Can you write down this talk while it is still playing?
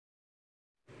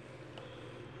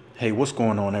Hey, what's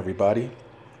going on, everybody?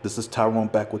 This is Tyrone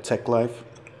back with Tech Life.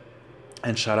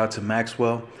 And shout out to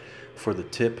Maxwell for the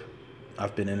tip.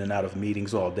 I've been in and out of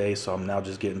meetings all day, so I'm now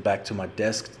just getting back to my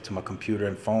desk, to my computer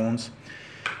and phones.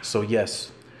 So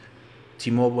yes,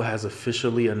 T-Mobile has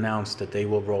officially announced that they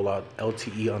will roll out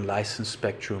LTE unlicensed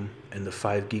spectrum in the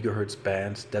 5 gigahertz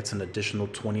bands. That's an additional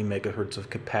 20 megahertz of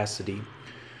capacity.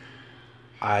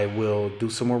 I will do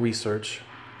some more research.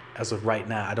 As of right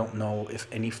now, I don't know if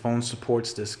any phone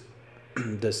supports this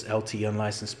this LTE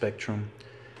unlicensed spectrum.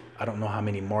 I don't know how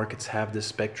many markets have this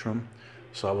spectrum,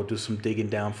 so I will do some digging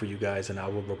down for you guys and I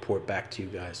will report back to you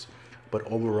guys. But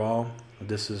overall,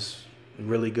 this is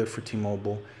really good for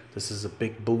T-Mobile. This is a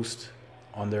big boost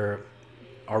on their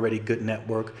already good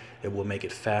network. It will make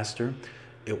it faster.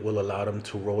 It will allow them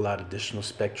to roll out additional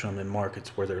spectrum in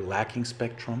markets where they're lacking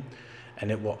spectrum,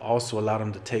 and it will also allow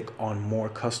them to take on more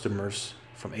customers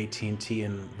from AT&T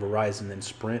and Verizon and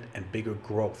Sprint, and bigger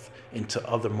growth into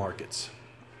other markets.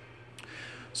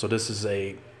 So this is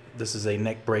a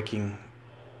neck-breaking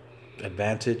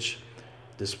advantage.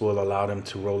 This will allow them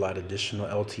to roll out additional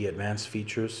LTE advanced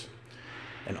features.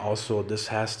 And also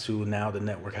the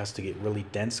network has to get really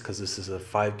dense, because this is a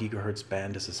 5 gigahertz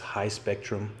band. This is high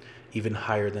spectrum, even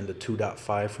higher than the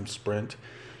 2.5 from Sprint.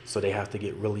 So they have to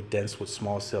get really dense with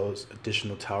small cells,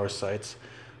 additional tower sites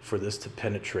for this to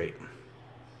penetrate.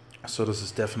 So this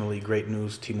is definitely great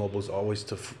news. T-Mobile is always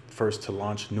first to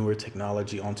launch newer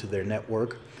technology onto their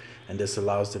network, and this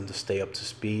allows them to stay up to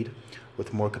speed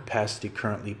with more capacity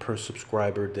currently per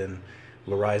subscriber than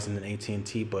Verizon and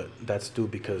AT&T, but that's due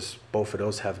because both of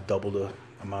those have double the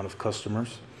amount of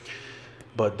customers.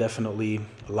 But definitely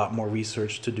a lot more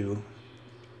research to do.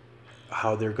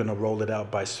 How they're going to roll it out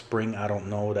by spring, I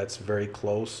don't know. That's very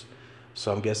close.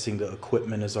 So I'm guessing the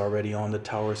equipment is already on the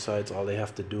tower sites. All they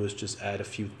have to do is just add a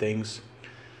few things.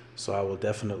 So I will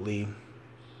definitely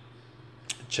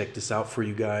check this out for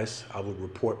you guys. I will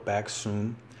report back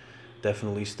soon.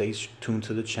 Definitely stay tuned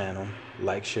to the channel.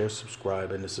 Like, share,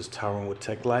 subscribe. And this is Tyrone with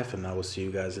Tech Life, and I will see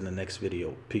you guys in the next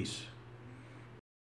video. Peace.